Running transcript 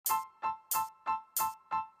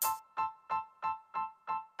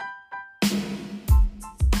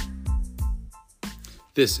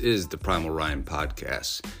This is the Primal Ryan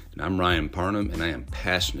Podcast, and I'm Ryan Parnham, and I am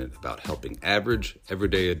passionate about helping average,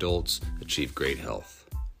 everyday adults achieve great health.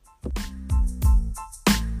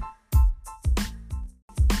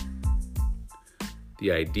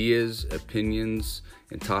 The ideas, opinions,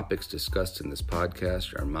 and topics discussed in this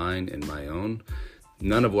podcast are mine and my own.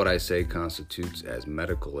 None of what I say constitutes as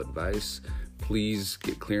medical advice. Please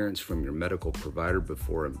get clearance from your medical provider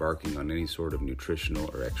before embarking on any sort of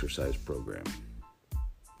nutritional or exercise program.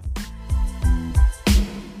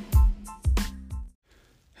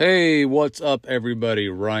 Hey, what's up, everybody?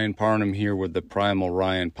 Ryan Parnham here with the Primal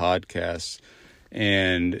Ryan Podcast,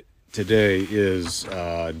 and today is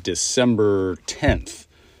December 10th,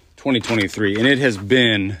 2023, and it has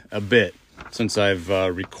been a bit since I've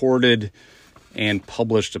recorded and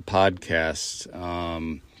published a podcast.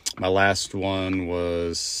 My last one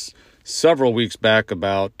was several weeks back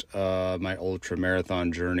about my ultra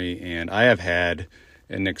marathon journey, and I have had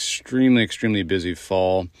an extremely busy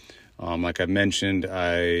fall. Like I mentioned,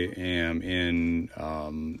 I am in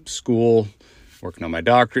school working on my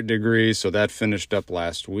doctorate degree, so that finished up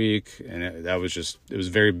last week, and it was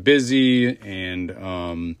very busy,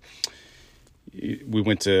 and we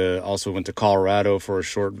went to Colorado for a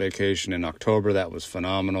short vacation in October. That was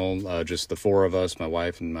phenomenal. Just the four of us, my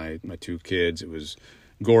wife and my two kids. It was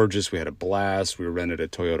gorgeous. We had a blast. We rented a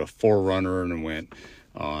Toyota 4Runner and went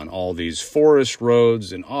on all these forest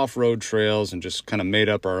roads and off-road trails and just kind of made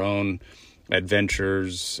up our own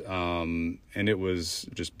adventures. And it was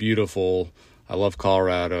just beautiful. I love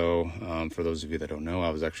Colorado. For those of you that don't know, I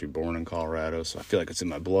was actually born in Colorado, so I feel like it's in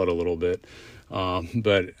my blood a little bit.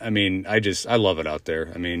 But I mean, I love it out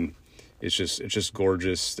there. I mean, it's just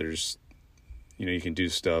gorgeous. There's, you can do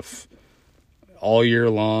stuff all year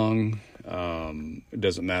long. It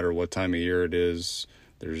doesn't matter what time of year it is.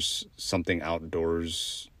 There's something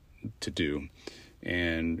outdoors to do,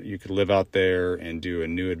 and you could live out there and do a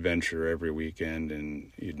new adventure every weekend,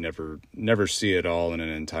 and you'd never see it all in an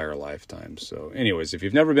entire lifetime. So anyways, if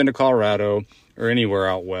you've never been to Colorado or anywhere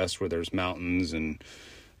out west where there's mountains and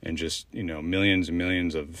just, millions and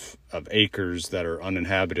millions of acres that are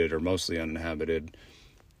uninhabited or mostly uninhabited,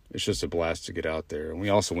 it's just a blast to get out there. And we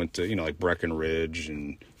also went to, like Breckenridge,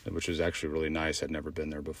 which was actually really nice. I'd never been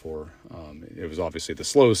there before. It was obviously the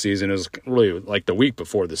slow season. It was really like the week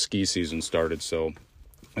before the ski season started. So it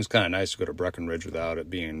was kind of nice to go to Breckenridge without it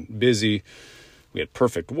being busy. We had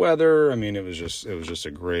perfect weather. I mean, it was just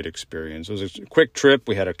a great experience. It was a quick trip.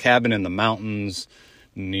 We had a cabin in the mountains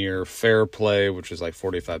near Fairplay, which is like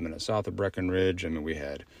 45 minutes south of Breckenridge. I mean, we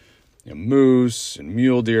had moose and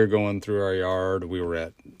mule deer going through our yard. We were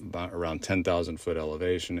at about around 10,000 foot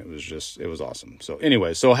elevation. It was awesome. So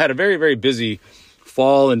anyway, I had a very, very busy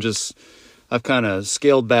fall, and I've kind of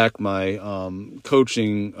scaled back my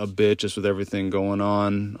coaching a bit just with everything going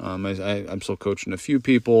on. I'm still coaching a few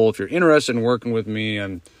people. If you're interested in working with me,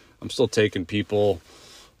 I'm still taking people,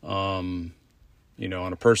 on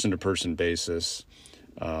a person-to-person basis.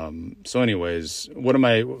 So anyways,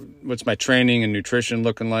 what's my training and nutrition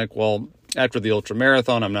looking like? Well, after the ultra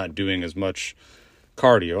marathon, I'm not doing as much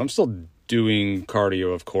cardio. I'm still doing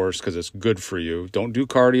cardio, of course, because it's good for you. Don't do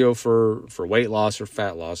cardio for weight loss or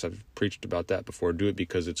fat loss. I've preached about that before. Do it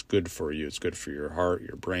because it's good for you. It's good for your heart,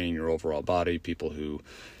 your brain, your overall body. People who,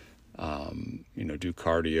 do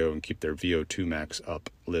cardio and keep their VO2 max up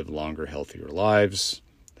live longer, healthier lives.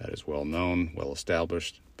 That is well known, well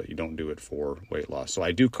established, but you don't do it for weight loss. So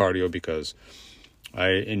I do cardio because I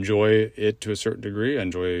enjoy it to a certain degree. I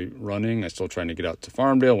enjoy running. I'm still trying to get out to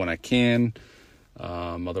Farmdale when I can.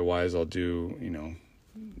 Otherwise, I'll do,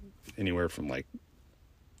 anywhere from like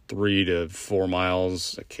 3 to 4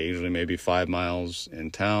 miles, occasionally maybe 5 miles in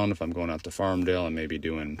town. If I'm going out to Farmdale, I may be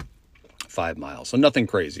doing 5 miles. So nothing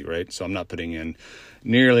crazy, right? So I'm not putting in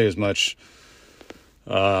nearly as much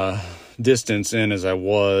distance in as I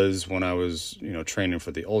was when I was, training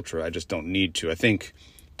for the ultra. I just don't need to. I think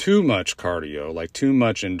too much cardio, like too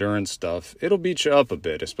much endurance stuff, it'll beat you up a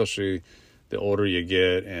bit, especially the older you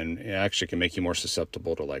get, and it actually can make you more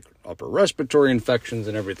susceptible to like upper respiratory infections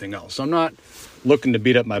and everything else. So I'm not looking to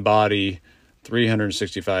beat up my body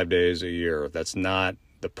 365 days a year. That's not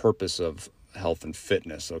the purpose of health and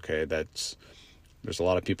fitness. Okay. There's a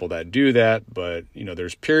lot of people that do that, but,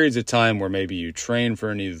 there's periods of time where maybe you train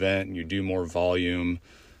for an event and you do more volume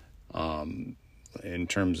in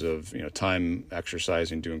terms of, time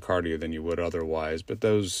exercising, doing cardio than you would otherwise. But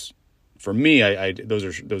those, for me, those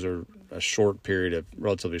are a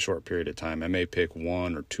relatively short period of time. I may pick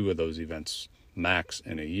 1 or 2 of those events max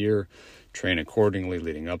in a year. train accordingly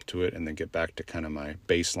leading up to it, and then get back to kind of my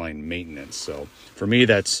baseline maintenance. So for me,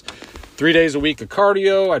 that's 3 days a week of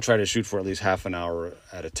cardio. I try to shoot for at least half an hour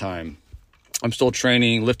at a time. I'm still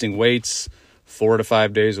training, lifting weights 4 to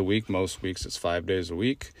 5 days a week. Most weeks it's 5 days a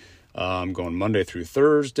week. I'm going Monday through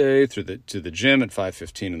Thursday to the gym at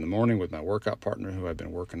 5:15 in the morning with my workout partner, who I've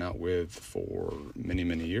been working out with for many,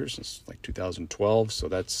 many years, since like 2012. So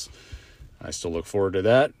I still look forward to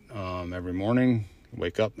that. Every morning,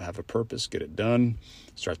 wake up, have a purpose, get it done,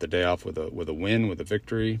 start the day off with a win, with a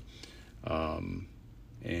victory.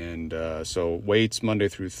 So weights Monday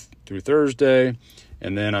through Thursday,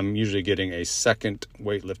 and then I'm usually getting a second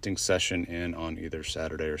weightlifting session in on either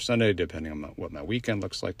Saturday or Sunday, depending on what my weekend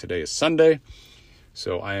looks like. Today is Sunday,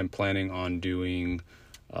 so I am planning on doing,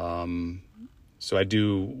 so I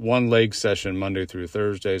do one leg session Monday through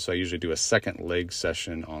Thursday, so I usually do a second leg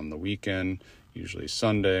session on the weekend, usually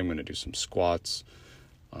Sunday. I'm going to do some squats.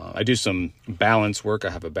 I do some balance work. I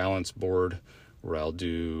have a balance board where I'll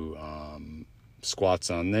do squats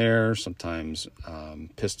on there, sometimes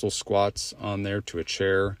pistol squats on there to a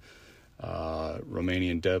chair,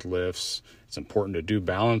 Romanian deadlifts. It's important to do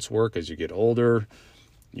balance work as you get older.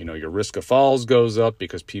 Your risk of falls goes up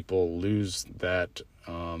because people lose that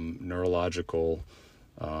neurological,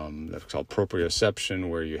 that's called proprioception,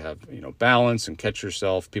 where you have, balance and catch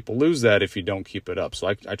yourself. People lose that if you don't keep it up. So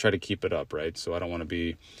I try to keep it up, right? So I don't want to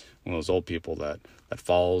be one of those old people that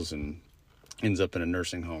falls and ends up in a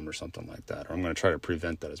nursing home or something like that. Or I'm going to try to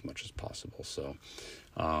prevent that as much as possible. So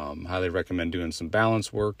highly recommend doing some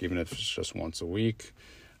balance work, even if it's just once a week.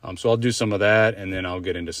 So I'll do some of that, and then I'll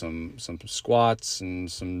get into some squats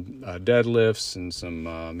and some deadlifts and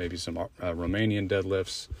some maybe some Romanian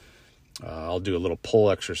deadlifts. I'll do a little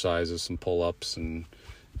pull exercises, some pull-ups and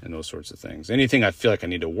those sorts of things. Anything I feel like I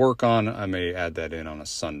need to work on, I may add that in on a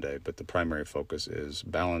Sunday, but the primary focus is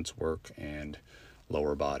balance work and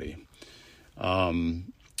lower body.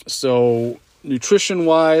 So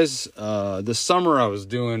nutrition-wise, this summer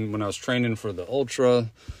when I was training for the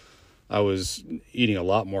Ultra, I was eating a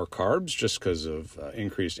lot more carbs just because of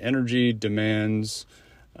increased energy demands.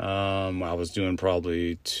 I was doing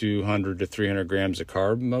probably 200 to 300 grams of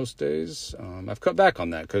carb most days. I've cut back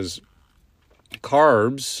on that because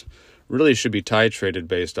carbs really should be titrated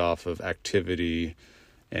based off of activity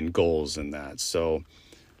and goals in that. So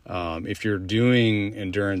if you're doing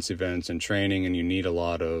endurance events and training and you need a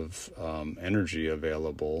lot of energy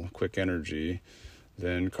available, quick energy,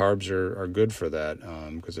 then carbs are good for that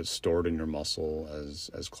because it's stored in your muscle as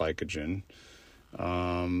glycogen.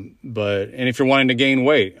 And if you're wanting to gain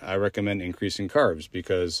weight, I recommend increasing carbs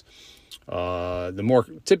because the more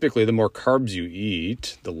carbs you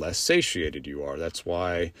eat, the less satiated you are. That's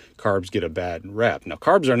why carbs get a bad rap. Now,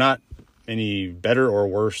 carbs are not any better or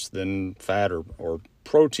worse than fat or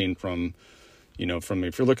protein from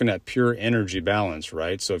if you're looking at pure energy balance,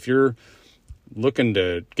 right? So if you're looking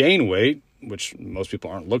to gain weight, which most people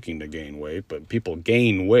aren't looking to gain weight, but people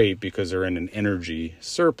gain weight because they're in an energy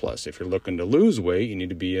surplus. If you're looking to lose weight, you need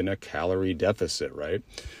to be in a calorie deficit, right?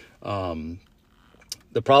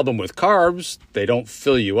 The problem with carbs, they don't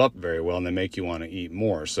fill you up very well and they make you want to eat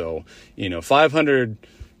more. So, 500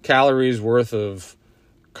 calories worth of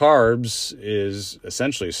carbs is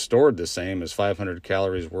essentially stored the same as 500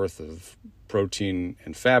 calories worth of protein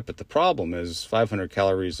and fat, but the problem is 500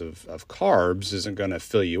 calories of carbs isn't going to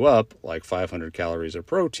fill you up like 500 calories of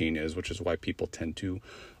protein is, which is why people tend to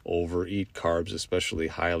overeat carbs, especially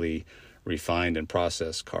highly refined and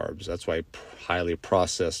processed carbs. That's why highly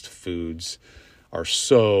processed foods are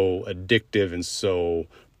so addictive and so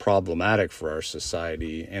problematic for our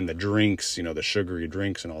society, and the drinks, the sugary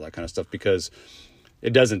drinks and all that kind of stuff, because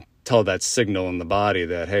it doesn't tell that signal in the body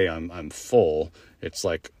that, hey, I'm full. It's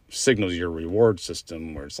like signals your reward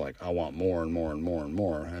system where it's like, I want more and more and more and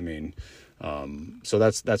more. I mean, so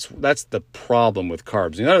that's the problem with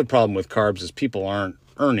carbs. The other problem with carbs is people aren't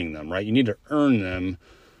earning them, right? You need to earn them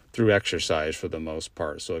through exercise for the most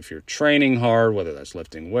part. So if you're training hard, whether that's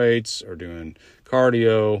lifting weights or doing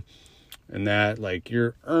cardio and that, like,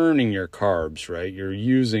 you're earning your carbs, right? You're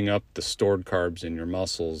using up the stored carbs in your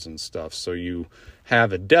muscles and stuff. So you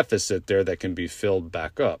have a deficit there that can be filled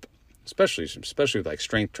back up, especially with like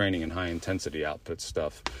strength training and high intensity output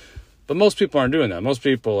stuff. But most people aren't doing that. Most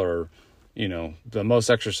people are, the most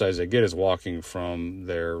exercise they get is walking from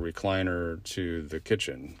their recliner to the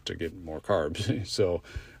kitchen to get more carbs. So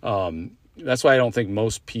that's why I don't think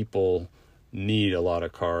most people need a lot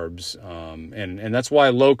of carbs. And that's why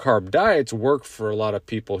low carb diets work for a lot of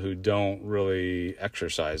people who don't really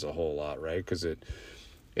exercise a whole lot, right? Because it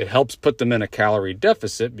helps put them in a calorie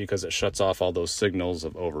deficit because it shuts off all those signals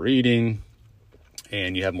of overeating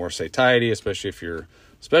and you have more satiety, especially if you're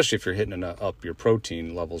hitting up your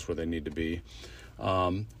protein levels where they need to be.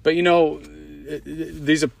 But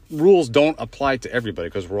these rules don't apply to everybody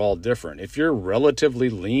because we're all different. If you're relatively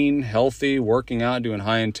lean, healthy, working out, doing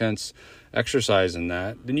high intense exercise in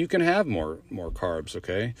that, then you can have more carbs.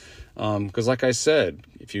 Okay. Because like I said,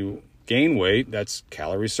 if you gain weight, that's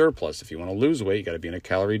calorie surplus. If you want to lose weight, you got to be in a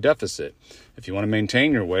calorie deficit. If you want to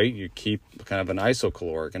maintain your weight, you keep kind of an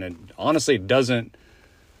isocaloric, and it honestly doesn't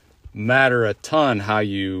matter a ton how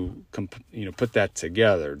you put that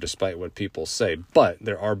together, despite what people say. But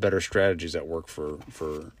there are better strategies that work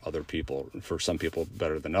for other people, for some people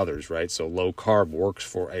better than others, right? So low carb works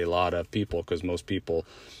for a lot of people because most people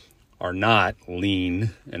are not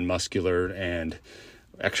lean and muscular and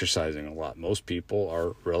exercising a lot. Most people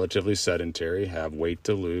are relatively sedentary, have weight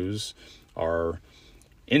to lose, are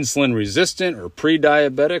insulin resistant or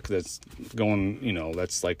pre-diabetic. That's going,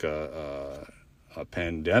 that's like a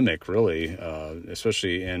pandemic, really,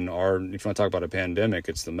 especially if you want to talk about a pandemic,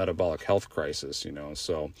 it's the metabolic health crisis,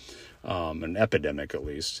 so an epidemic at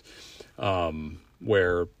least,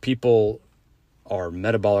 where people are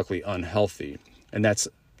metabolically unhealthy. And that's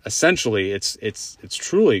essentially, it's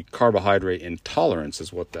truly carbohydrate intolerance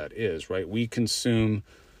is what that is, right? We consume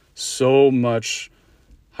so much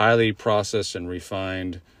highly processed and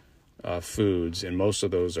refined foods, and most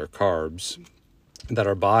of those are carbs, that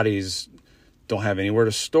our bodies don't have anywhere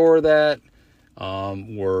to store that.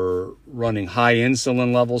 We're running high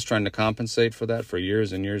insulin levels trying to compensate for that for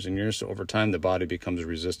years and years and years. So over time, the body becomes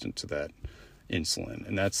resistant to that insulin,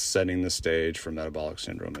 and that's setting the stage for metabolic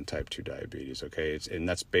syndrome and type 2 diabetes. Okay. And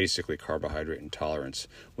that's basically carbohydrate intolerance,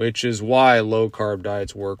 which is why low carb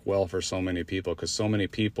diets work well for so many people, because so many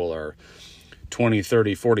people are 20,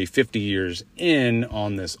 30, 40, 50 years in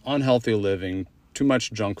on this unhealthy living, too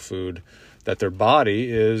much junk food, that their body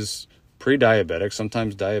is pre-diabetic,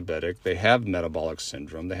 sometimes diabetic. They have metabolic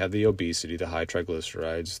syndrome. They have the obesity, the high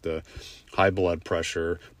triglycerides, the high blood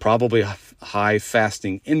pressure, probably high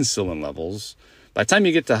fasting insulin levels. By the time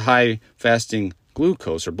you get to high fasting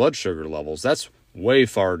glucose or blood sugar levels, that's way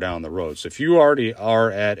far down the road. So if you already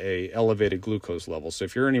are at a elevated glucose level, so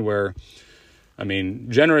if you're anywhere,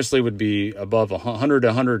 generously would be above 100 to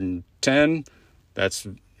 110, that's,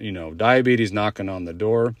 diabetes knocking on the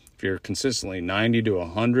door. If you're consistently 90 to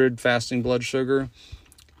 100 fasting blood sugar,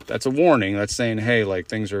 that's a warning. That's saying, hey, like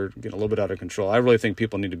things are getting a little bit out of control. I really think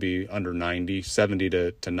people need to be under 90, 70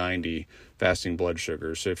 to 90 fasting blood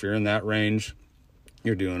sugar. So if you're in that range,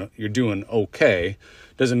 you're doing okay.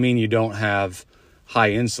 Doesn't mean you don't have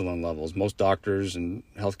high insulin levels. Most doctors and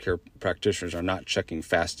healthcare practitioners are not checking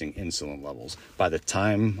fasting insulin levels.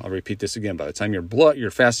 I'll repeat this again, by the time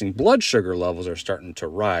your fasting blood sugar levels are starting to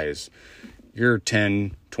rise, you're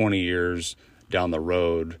 10, 20 years down the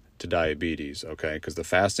road to diabetes, okay? Because the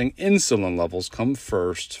fasting insulin levels come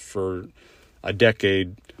first for a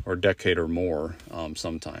decade or more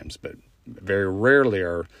sometimes, but very rarely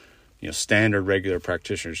are standard regular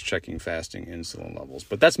practitioners checking fasting insulin levels.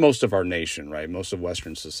 But that's most of our nation, right? Most of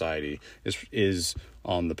Western society is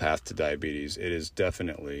on the path to diabetes. It is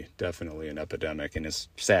definitely an epidemic, and it's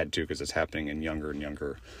sad too because it's happening in younger and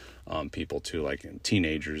younger people too, like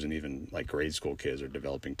teenagers and even like grade school kids are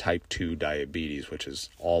developing type 2 diabetes, which is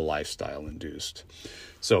all lifestyle induced.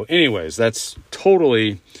 So anyways, that's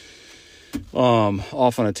totally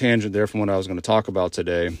off on a tangent there from what I was going to talk about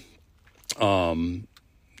today.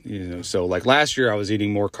 So like last year I was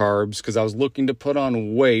eating more carbs because I was looking to put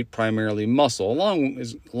on weight, primarily muscle.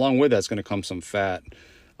 Along with that's going to come some fat.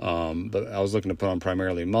 But I was looking to put on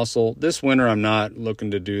primarily muscle. This winter I'm not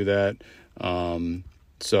looking to do that.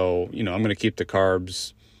 So, I'm going to keep the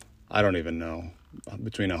carbs, I don't even know,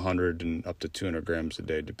 between 100 and up to 200 grams a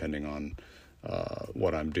day, depending on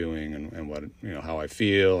what I'm doing and what, how I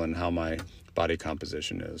feel and how my body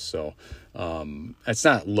composition is. So it's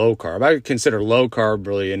not low carb. I consider low carb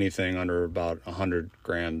really anything under about 100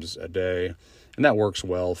 grams a day. And that works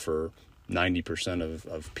well for 90%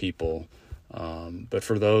 of people. But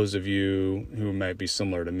for those of you who might be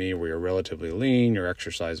similar to me, where you're relatively lean, you're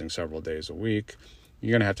exercising several days a week,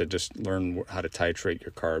 you're going to have to just learn how to titrate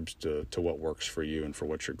your carbs to what works for you and for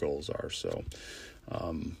what your goals are. So,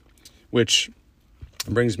 which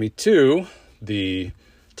brings me to the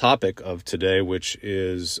topic of today, which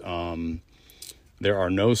is there are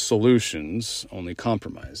no solutions, only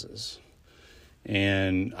compromises.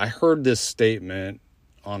 And I heard this statement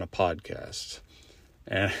on a podcast,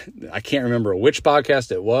 and I can't remember which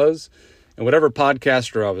podcast it was. And whatever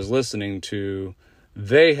podcaster I was listening to,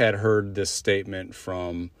 they had heard this statement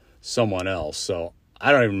from someone else. So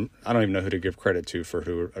I don't even know who to give credit to for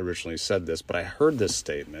who originally said this, but I heard this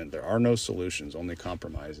statement: there are no solutions, only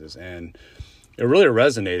compromises. And it really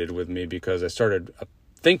resonated with me because I started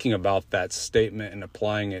thinking about that statement and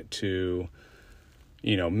applying it to,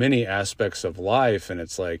 many aspects of life. And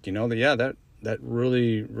it's like, that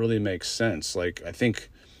really, really makes sense. Like, I think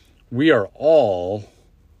we are all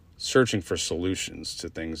searching for solutions to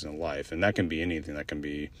things in life. And that can be anything. That can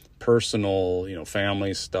be personal,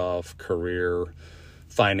 family stuff, career,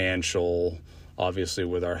 financial, obviously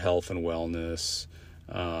with our health and wellness.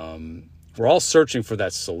 We're all searching for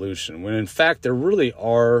that solution, when in fact there really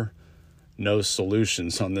are no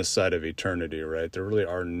solutions on this side of eternity, right? There really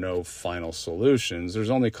are no final solutions. There's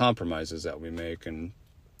only compromises that we make. And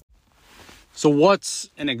so what's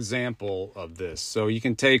an example of this? So you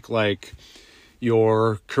can take like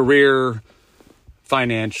your career,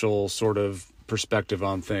 financial sort of perspective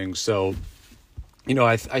on things. So,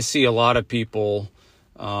 I see a lot of people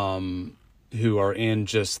who are in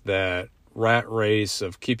just that rat race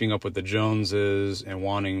of keeping up with the Joneses and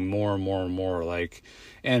wanting more and more and more.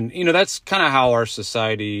 And that's kind of how our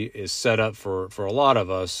society is set up for a lot of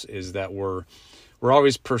us, is that we're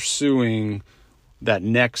always pursuing that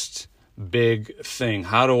next big thing.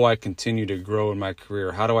 How do I continue to grow in my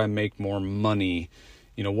career? How do I make more money?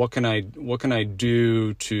 What can I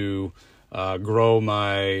do to grow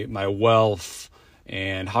my wealth?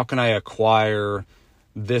 And how can I acquire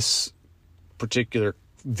this particular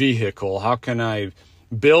vehicle? How can I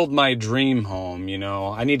build my dream home?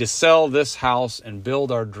 I need to sell this house and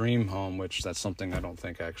build our dream home, which that's something I don't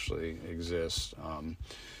think actually exists.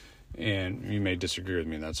 And you may disagree with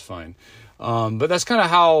me, that's fine. But that's kind of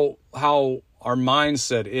how our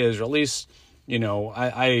mindset is, or at least,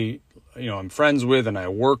 I'm friends with and I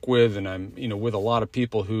work with, and I'm, with a lot of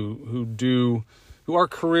people who are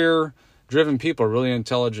career driven people, really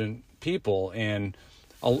intelligent people. And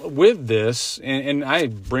with this, and I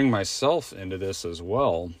bring myself into this as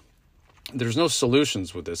well, there's no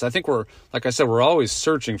solutions with this. I think like I said, we're always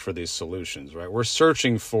searching for these solutions, right? We're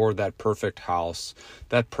searching for that perfect house,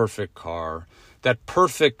 that perfect car, that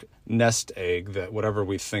perfect nest egg, that whatever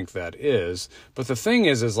we think that is. But the thing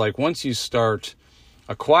is like, once you start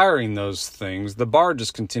acquiring those things, the bar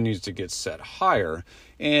just continues to get set higher.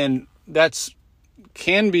 And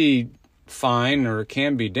can be fine, or it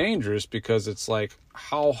can be dangerous, because it's like,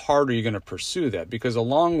 how hard are you going to pursue that? Because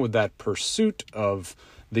along with that pursuit of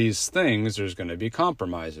these things, there's going to be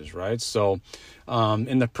compromises, right? So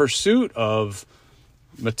in the pursuit of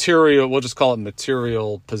material, we'll just call it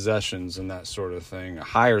material possessions and that sort of thing, a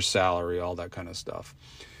higher salary, all that kind of stuff,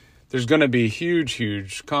 there's going to be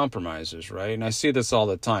huge compromises, right? And I see this all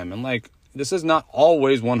the time. And like, this is not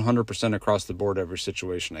always 100% across the board every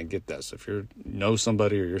situation. I get that. So if you know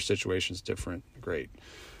somebody or your situation's different, great.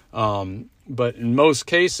 But in most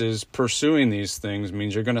cases, pursuing these things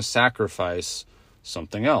means you're going to sacrifice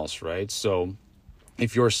something else, right? So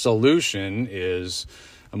if your solution is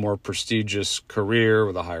a more prestigious career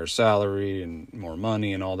with a higher salary and more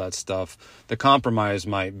money and all that stuff, the compromise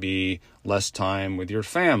might be less time with your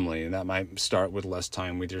family, and that might start with less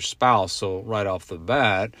time with your spouse. So right off the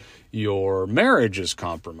bat, your marriage is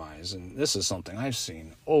compromised. And this is something I've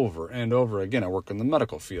seen over and over again. I work in the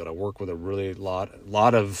medical field. I work with a really lot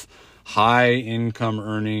of high income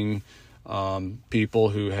earning people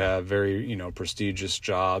who have very, prestigious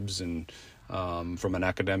jobs, and from an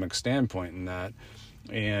academic standpoint in that.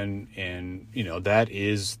 And that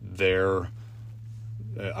is their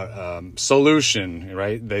solution,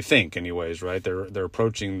 right? They think anyways, right? They're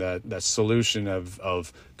approaching that solution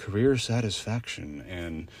of career satisfaction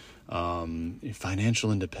and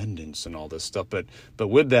financial independence and all this stuff. But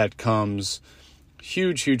with that comes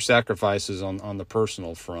huge sacrifices on the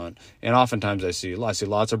personal front. And oftentimes I see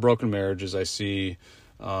lots of broken marriages. I see,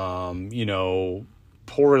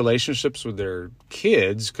 poor relationships with their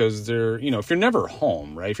kids, because they're, if you're never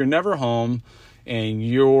home, right? If you're never home and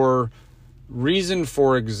your reason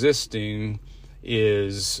for existing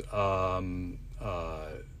is,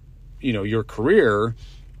 your career,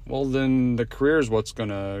 well, then the career is what's going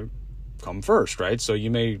to come first, right? So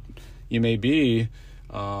you may be,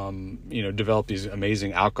 develop these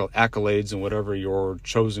amazing accolades in whatever your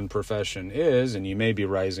chosen profession is, and you may be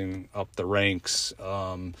rising up the ranks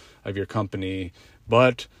of your company.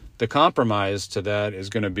 But the compromise to that is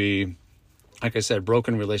going to be, like I said,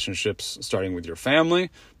 broken relationships starting with your family,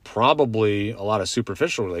 probably a lot of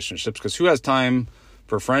superficial relationships, because who has time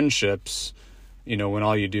for friendships, when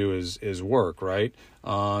all you do is work, right?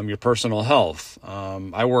 Your personal health.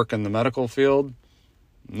 I work in the medical field.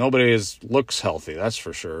 Nobody looks healthy, that's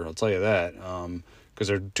for sure. I'll tell you that, because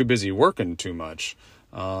they're too busy working too much.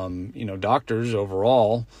 Doctors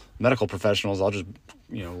overall, medical professionals, I'll just,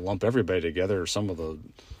 lump everybody together, are some of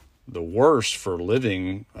the worst for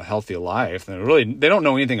living a healthy life. And they don't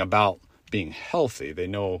know anything about being healthy. They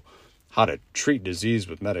know how to treat disease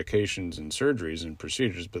with medications and surgeries and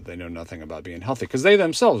procedures, but they know nothing about being healthy because they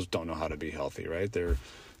themselves don't know how to be healthy, right? They're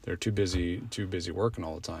too busy working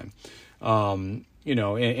all the time. And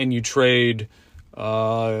you trade,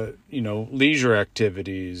 leisure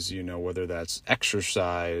activities, whether that's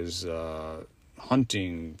exercise,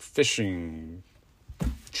 hunting, fishing,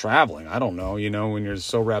 traveling, I don't know, when you're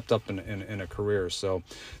so wrapped up in a career. So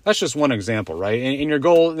that's just one example, right? And their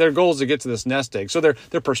goal is to get to this nest egg. So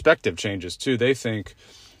their perspective changes too. They think,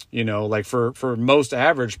 like for most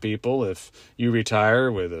average people, if you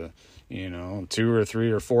retire with a, $2 or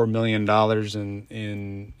 $3 or $4 million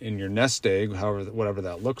in your nest egg, whatever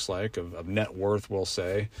that looks like, of net worth, we'll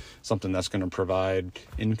say, something that's going to provide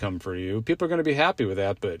income for you, people are going to be happy with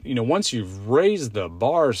that. But once you've raised the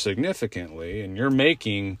bar significantly and you're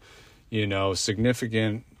making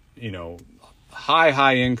significant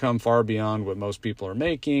high income, far beyond what most people are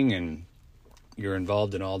making, and you're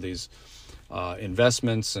involved in all these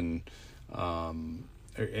investments and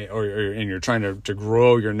and you're trying to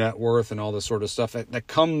grow your net worth and all this sort of stuff, that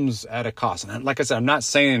comes at a cost. And like I said, I'm not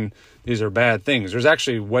saying these are bad things. There's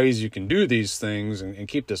actually ways you can do these things and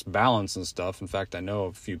keep this balance and stuff. In fact, I know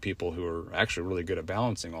a few people who are actually really good at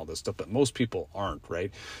balancing all this stuff, but most people aren't,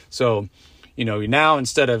 right? So, now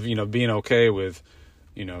instead of, being okay with,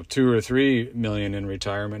 2 or 3 million in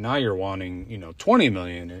retirement, now you're wanting, 20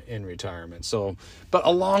 million in retirement. So, but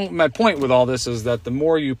my point with all this is that the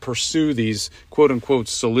more you pursue these quote unquote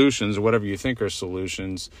solutions, or whatever you think are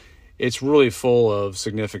solutions, it's really full of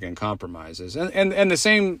significant compromises. And the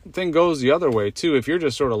same thing goes the other way too. If you're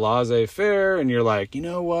just sort of laissez-faire and you're like, you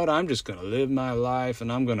know what, I'm just going to live my life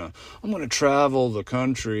and I'm going to travel the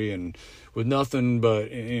country and with nothing but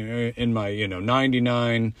in my,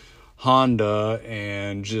 99 Honda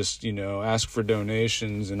and just, ask for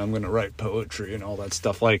donations and I'm going to write poetry and all that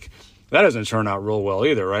stuff. Like, that doesn't turn out real well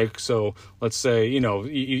either, right? So let's say,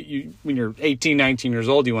 you when you're 18, 19 years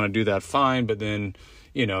old, you want to do that fine, but then,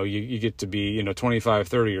 you get to be, 25,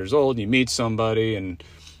 30 years old, and you meet somebody and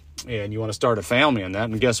you want to start a family on that.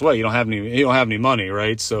 And guess what? You don't have any money,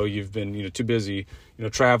 right? So you've been, too busy,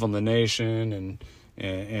 traveling the nation and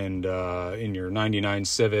in your 99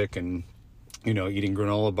 Civic and, eating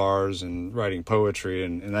granola bars and writing poetry,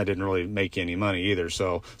 and that didn't really make you any money either.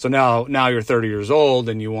 So now you're 30 years old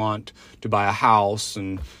and you want to buy a house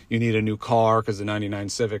and you need a new car because the 99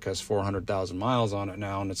 Civic has 400,000 miles on it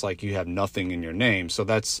now, and it's like you have nothing in your name. So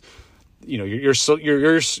that's, your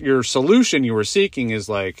solution you were seeking is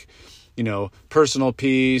like, personal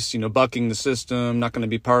peace, bucking the system, not going to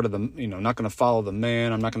be part of the, not going to follow the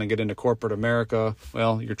man. I'm not going to get into corporate America.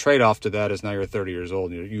 Well, your trade-off to that is now you're 30 years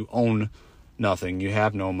old. You own nothing, you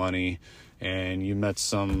have no money, and you met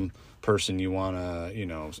some person you want to,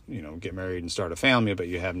 get married and start a family, but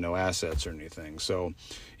you have no assets or anything. So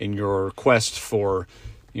in your quest for,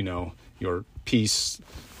 your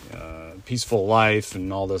peaceful life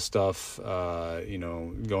and all this stuff,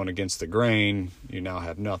 going against the grain, you now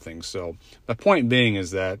have nothing. So the point being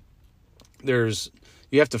is that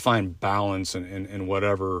you have to find balance in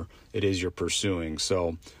whatever it is you're pursuing.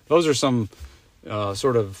 So those are some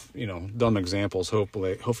sort of, dumb examples.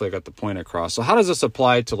 Hopefully I got the point across. So how does this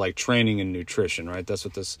apply to like training and nutrition, right? That's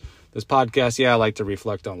what this podcast, I like to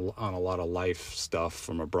reflect on a lot of life stuff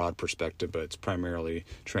from a broad perspective, but it's primarily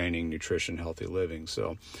training, nutrition, healthy living.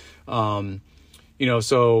 So,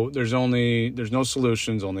 so there's no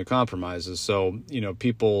solutions, only compromises. So,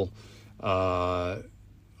 people,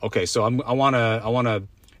 okay, so I want to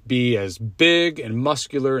be as big and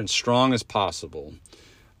muscular and strong as possible.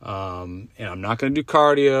 And I'm not going to do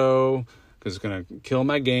cardio because it's going to kill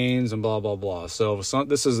my gains and blah, blah, blah. So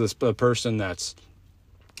this is this person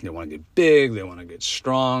they want to get big, they want to get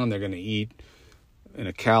strong, they're going to eat in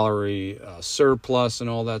a calorie surplus and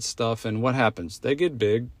all that stuff. And what happens? They get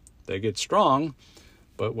big, they get strong,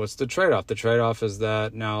 but what's the trade-off? The trade-off is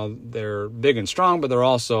that now they're big and strong, but they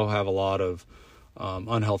also have a lot of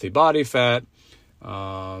unhealthy body fat.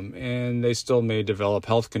 And they still may develop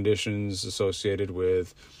health conditions associated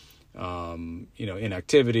with,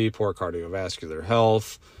 inactivity, poor cardiovascular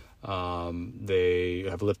health. They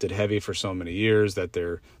have lifted heavy for so many years that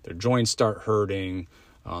their joints start hurting.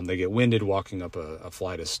 They get winded walking up a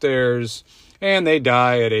flight of stairs, and they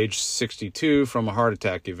die at age 62 from a heart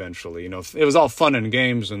attack eventually. It was all fun and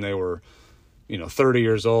games when they were, 30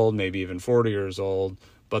 years old, maybe even 40 years old.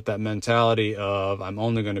 But that mentality of I'm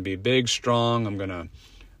only going to be big, strong, I'm going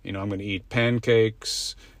to eat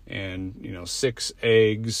pancakes 6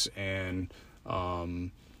 eggs and,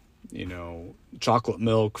 chocolate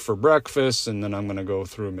milk for breakfast. And then I'm going to go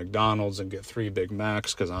through McDonald's and get 3 Big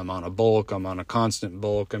Macs because I'm on a constant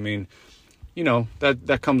bulk. I mean,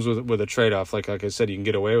 that comes with a trade-off. Like I said, you can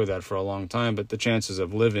get away with that for a long time, but the chances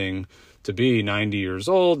of living to be 90 years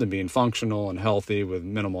old and being functional and healthy with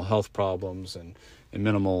minimal health problems and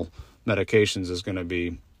minimal medications is going to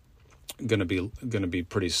be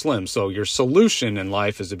pretty slim. So your solution in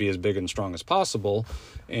life is to be as big and strong as possible,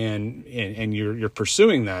 and you're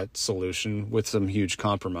pursuing that solution with some huge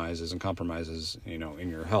compromises in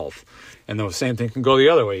your health. And the same thing can go the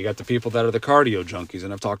other way. You got the people that are the cardio junkies,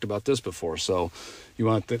 and I've talked about this before. So you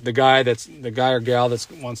want the guy or gal that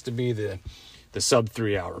wants to be the sub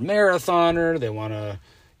 3 hour marathoner. They want to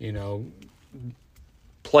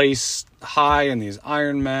place high in these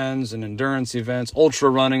Ironmans and endurance events, ultra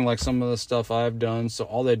running, like some of the stuff I've done. So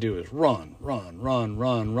all they do is run.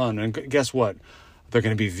 And guess what? They're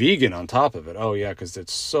going to be vegan on top of it. Oh yeah, because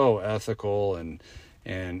it's so ethical and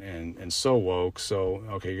so woke. So,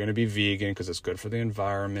 okay, you're going to be vegan because it's good for the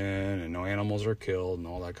environment and no animals are killed and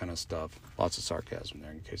all that kind of stuff. Lots of sarcasm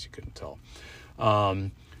there in case you couldn't tell.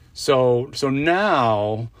 So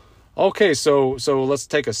now, okay, so let's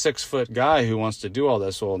take a 6-foot guy who wants to do all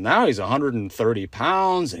this. Well, now he's 130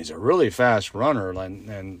 pounds and he's a really fast runner.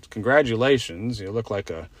 And congratulations, you look like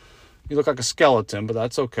a skeleton, but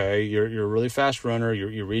that's okay. You're a really fast runner.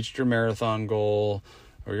 You reached your marathon goal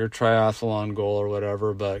or your triathlon goal or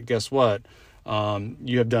whatever. But guess what?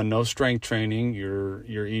 You have done no strength training.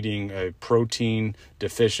 You're eating a protein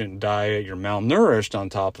deficient diet. You're malnourished on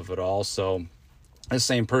top of it all. So this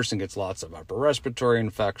same person gets lots of upper respiratory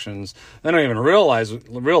infections. They don't even realize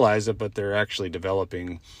it, but they're actually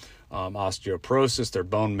developing osteoporosis. Their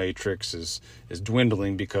bone matrix is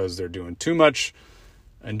dwindling because they're doing too much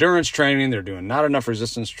endurance training. They're doing not enough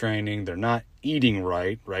resistance training. They're not eating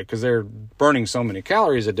right? Because they're burning so many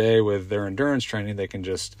calories a day with their endurance training. They can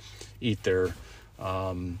just eat their,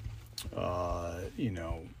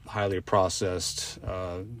 highly processed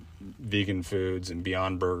vegan foods and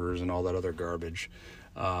Beyond Burgers and all that other garbage.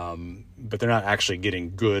 But they're not actually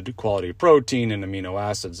getting good quality protein and amino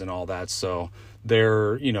acids and all that. So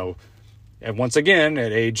they're, and once again,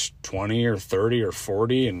 at age 20 or 30 or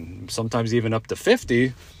 40 and sometimes even up to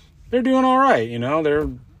 50, they're doing all right. They're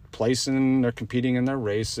competing in their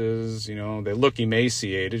races. They look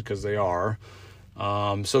emaciated because they are.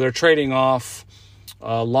 So they're trading off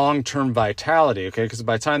long-term vitality, okay? Because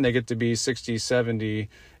by the time they get to be 60, 70,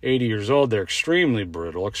 80 years old, they're extremely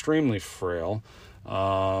brittle, extremely frail.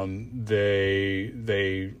 They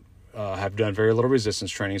have done very little resistance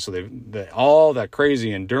training, so all that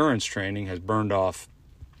crazy endurance training has burned off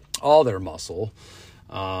all their muscle.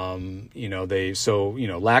 Lack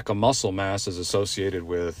of muscle mass is associated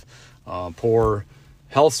with poor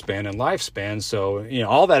health span and lifespan. So,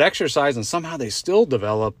 all that exercise and somehow they still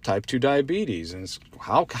develop type 2 diabetes. And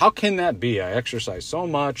how can that be? I exercise so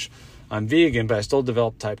much, I'm vegan, but I still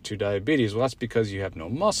develop type 2 diabetes. Well, that's because you have no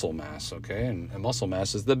muscle mass, okay? And muscle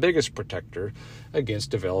mass is the biggest protector against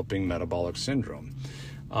developing metabolic syndrome.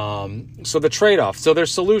 So the trade-off, so their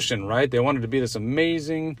solution, right? They wanted to be this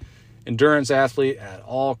amazing endurance athlete at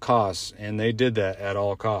all costs, and they did that at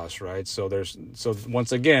all costs, right? So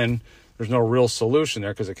once again, there's no real solution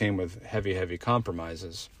there because it came with heavy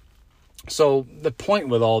compromises. So the point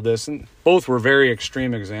with all this, and both were very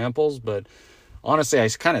extreme examples, but honestly, I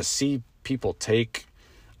kind of see people take,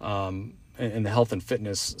 in the health and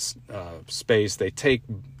fitness space, they take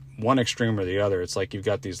one extreme or the other. It's like you've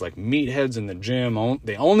got these like meatheads in the gym.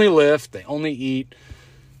 They only lift, they only eat,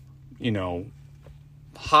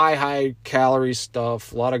 high calorie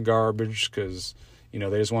stuff, a lot of garbage because, they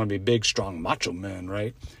just want to be big, strong, macho men,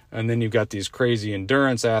 right? And then you've got these crazy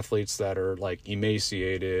endurance athletes that are like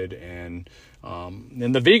emaciated and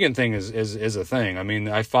the vegan thing is a thing. I mean,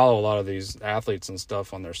 I follow a lot of these athletes and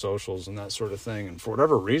stuff on their socials and that sort of thing. And for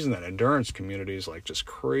whatever reason, that endurance community is like just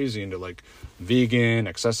crazy into like vegan,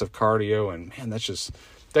 excessive cardio. And man, that just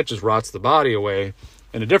rots the body away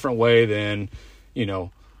in a different way than,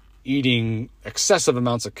 eating excessive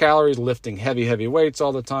amounts of calories, lifting heavy weights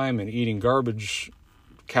all the time and eating garbage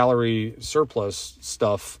calorie surplus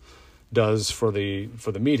stuff does for the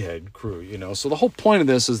meathead crew, So the whole point of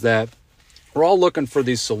this is that we're all looking for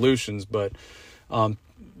these solutions, but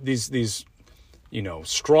these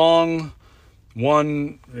strong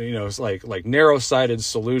one, it's like narrow-sighted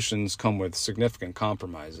solutions come with significant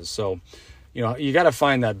compromises. So, you got to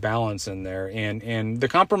find that balance in there, and the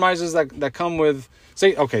compromises that come with,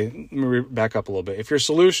 okay, let me back up a little bit. If your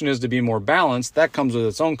solution is to be more balanced, that comes with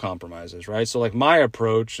its own compromises, right? So like my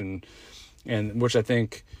approach and which I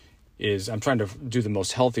think is I'm trying to do the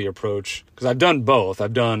most healthy approach, because I've done both.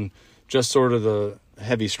 I've done just sort of the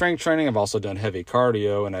heavy strength training. I've also done heavy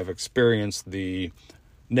cardio, and I've experienced the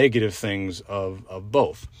negative things of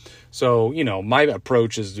both. So, my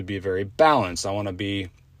approach is to be very balanced. I want to be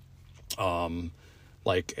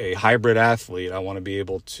like a hybrid athlete. I want to be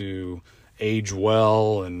able to age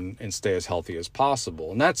well and stay as healthy as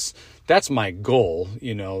possible. And that's my goal,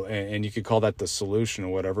 and you could call that the solution or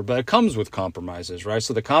whatever, but it comes with compromises, right?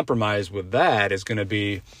 So the compromise with that is going to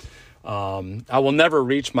be, I will never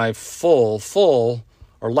reach my full,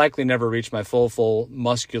 or likely never reach my full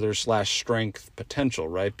muscular / strength potential,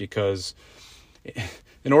 right? Because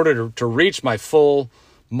in order to reach my full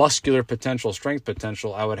muscular potential, strength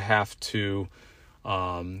potential, I would have to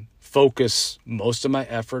focus most of my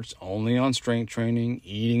efforts only on strength training,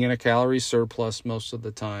 eating in a calorie surplus most of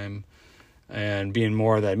the time, and being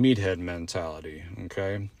more of that meathead mentality,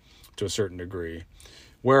 okay, to a certain degree.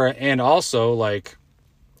 And also, like,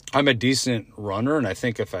 I'm a decent runner, and I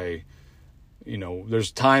think if I,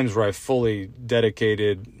 there's times where I fully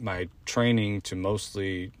dedicated my training to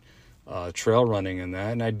mostly trail running and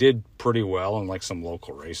that, and I did pretty well in like some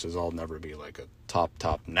local races. I'll never be like a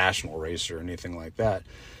top national racer or anything like that.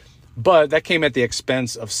 But that came at the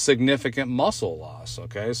expense of significant muscle loss,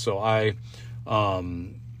 okay? So I,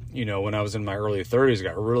 when I was in my early 30s,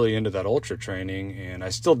 got really into that ultra training, and I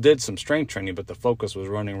still did some strength training, but the focus was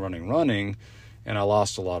running, and I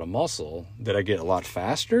lost a lot of muscle. Did I get a lot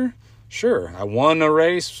faster? Sure. I won a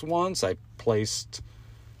race once. I placed,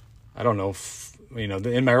 I don't know,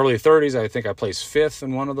 in my early 30s, I think I placed 5th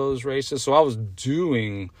in one of those races. So I was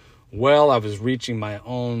doing well. I was reaching my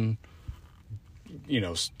own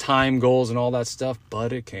time goals and all that stuff,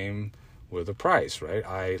 but it came with a price, right?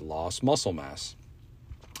 I lost muscle mass.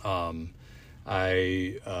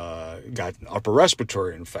 I got upper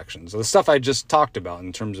respiratory infections. The stuff I just talked about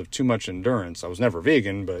in terms of too much endurance. I was never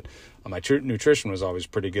vegan, but my nutrition was always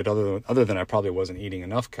pretty good, other than I probably wasn't eating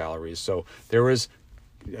enough calories. So there was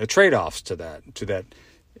trade-offs to that,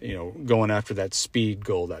 going after that speed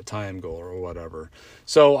goal, that time goal or whatever.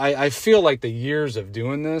 So I feel like the years of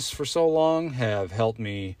doing this for so long have helped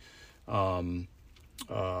me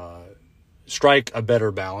strike a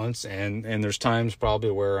better balance. And there's times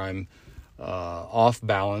probably where I'm off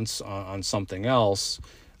balance on something else.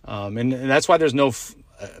 And that's why there's no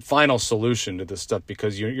final solution to this stuff,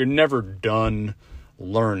 because you're never done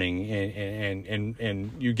learning,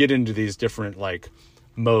 and you get into these different like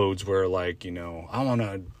modes where, like, I want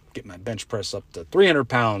to get my bench press up to 300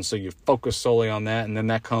 pounds. So you focus solely on that. And then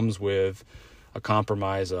that comes with a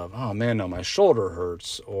compromise of, oh man, no, my shoulder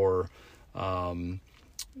hurts, or,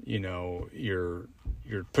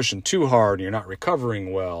 you're pushing too hard and you're not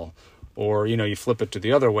recovering well. Or, you flip it to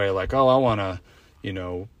the other way, like, oh, I want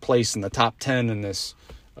to, place in the top 10 in this,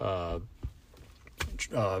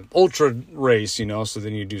 ultra race, so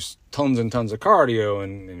then you do tons and tons of cardio,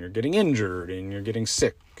 and you're getting injured and you're getting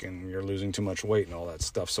sick and you're losing too much weight and all that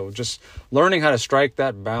stuff. So just learning how to strike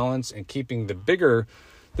that balance and keeping the bigger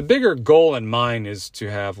goal in mind is to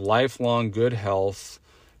have lifelong good health,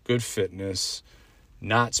 good fitness,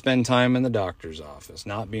 not spend time in the doctor's office,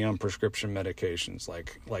 not be on prescription medications.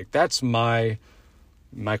 Like that's my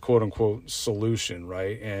quote unquote solution,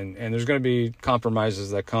 right? And there's going to be compromises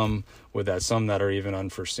that come with that, some that are even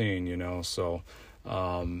unforeseen, so,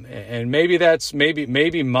 and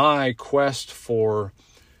maybe my quest for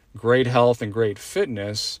great health and great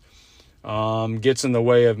fitness, gets in the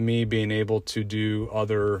way of me being able to do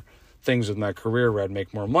other things with my career where I'd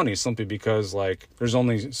make more money, simply because, like, there's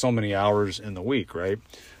only so many hours in the week, right?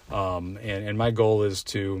 And my goal is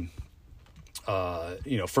to,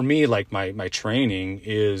 for me, like, my training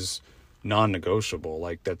is non-negotiable.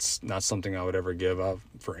 Like, that's not something I would ever give up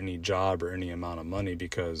for any job or any amount of money,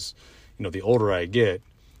 because, the older I get,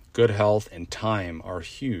 good health and time are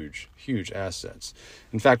huge, huge assets.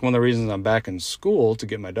 In fact, one of the reasons I'm back in school to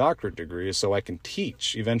get my doctorate degree is so I can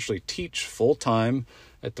eventually teach full-time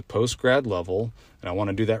at the post-grad level, and I want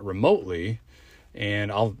to do that remotely,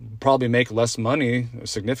 and I'll probably make less money,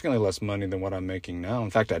 significantly less money than what I'm making now.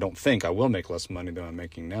 In fact, I don't think I will make less money than I'm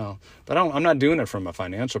making now, but I'm not doing it from a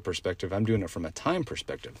financial perspective. I'm doing it from a time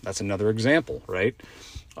perspective. That's another example, right?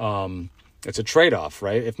 It's a trade-off,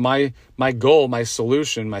 right? If my goal, my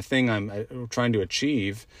solution, my thing I'm trying to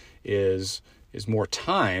achieve is more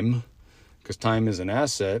time, because time is an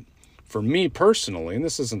asset. For me personally, and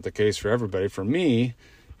this isn't the case for everybody, for me,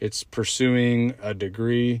 it's pursuing a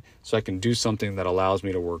degree so I can do something that allows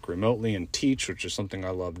me to work remotely and teach, which is something I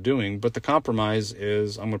love doing. But the compromise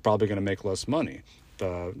is I'm probably going to make less money.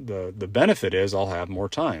 The benefit is I'll have more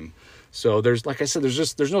time. So like I said,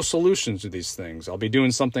 there's no solutions to these things. I'll be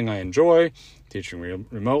doing something I enjoy, teaching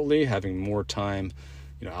remotely, having more time,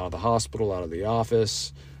 out of the hospital, out of the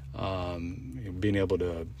office, being able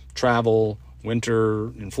to travel, winter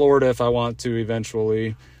in Florida if I want to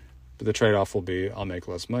eventually. But the trade-off will be I'll make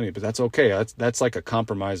less money, but that's okay. That's like a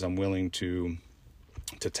compromise I'm willing to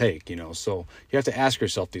take, So you have to ask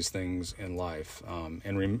yourself these things in life,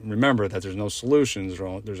 and remember that there's no solutions,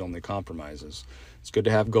 there's only compromises. It's good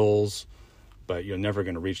to have goals, but you're never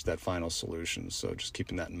going to reach that final solution. So just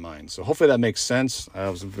keeping that in mind. So hopefully that makes sense. I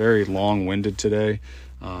was very long-winded today.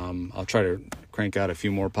 I'll try to crank out a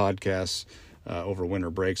few more podcasts over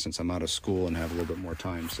winter break since I'm out of school and have a little bit more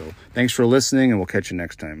time. So thanks for listening, and we'll catch you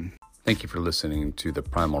next time. Thank you for listening to the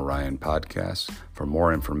Primal Ryan podcast. For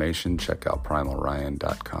more information, check out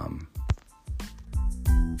primalryan.com.